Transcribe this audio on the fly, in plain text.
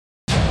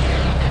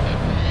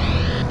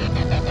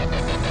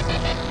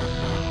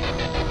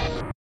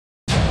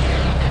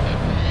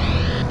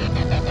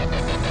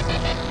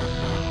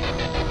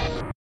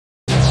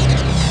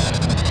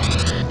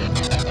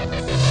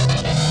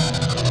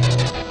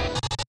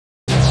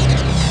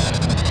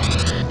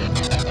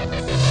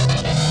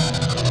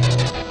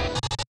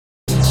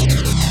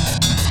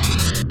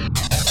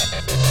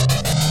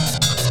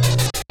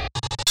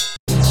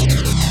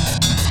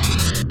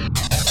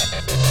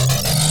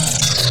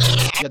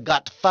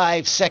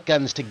5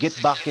 seconds to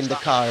get back in the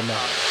car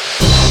now.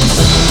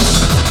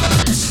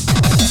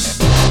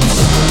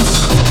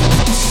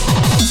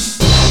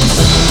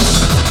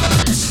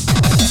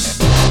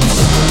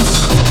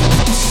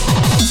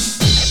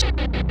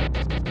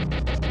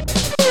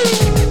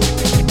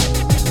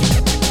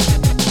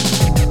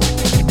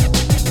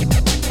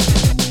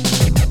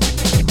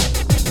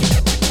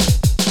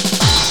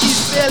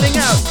 Bailing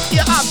out,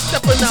 yeah, I'm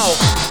stepping out.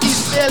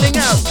 He's bailing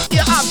out,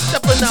 yeah, I'm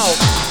stepping out.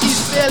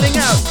 He's bailing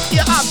out,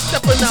 yeah, I'm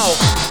stepping out.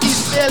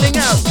 He's bailing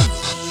out.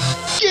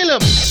 Kill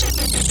him.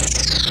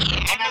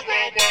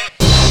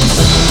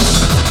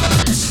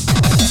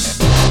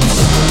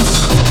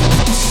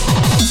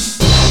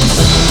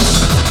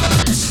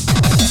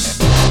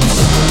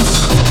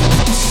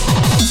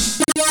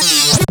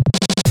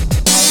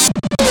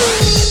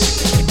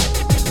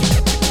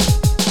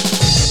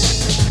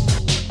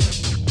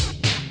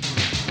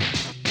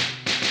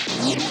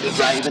 The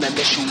driving and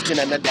the shooting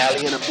and the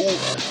dally and the move.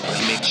 But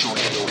make sure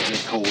you don't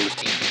get cold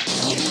feet.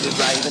 The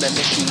driving and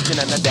the shooting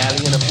and the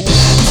dally and the move.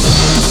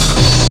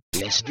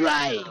 Let's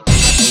drive.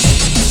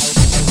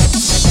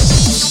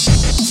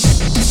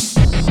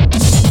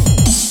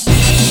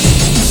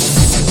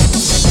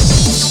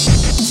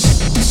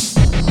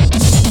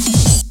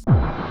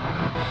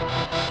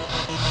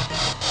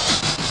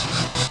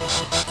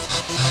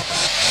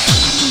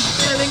 He's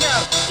bailing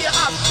out, yeah,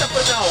 I'm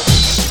stepping out.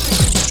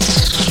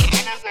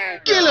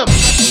 Kill him.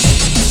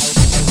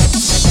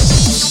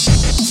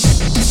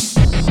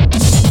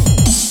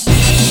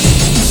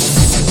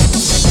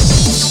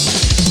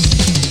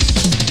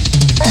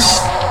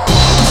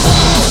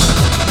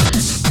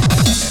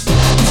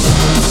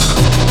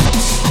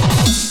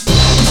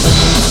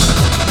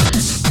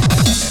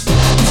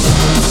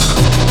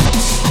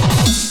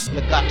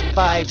 You got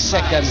 5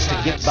 seconds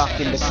to get back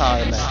in the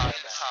car now.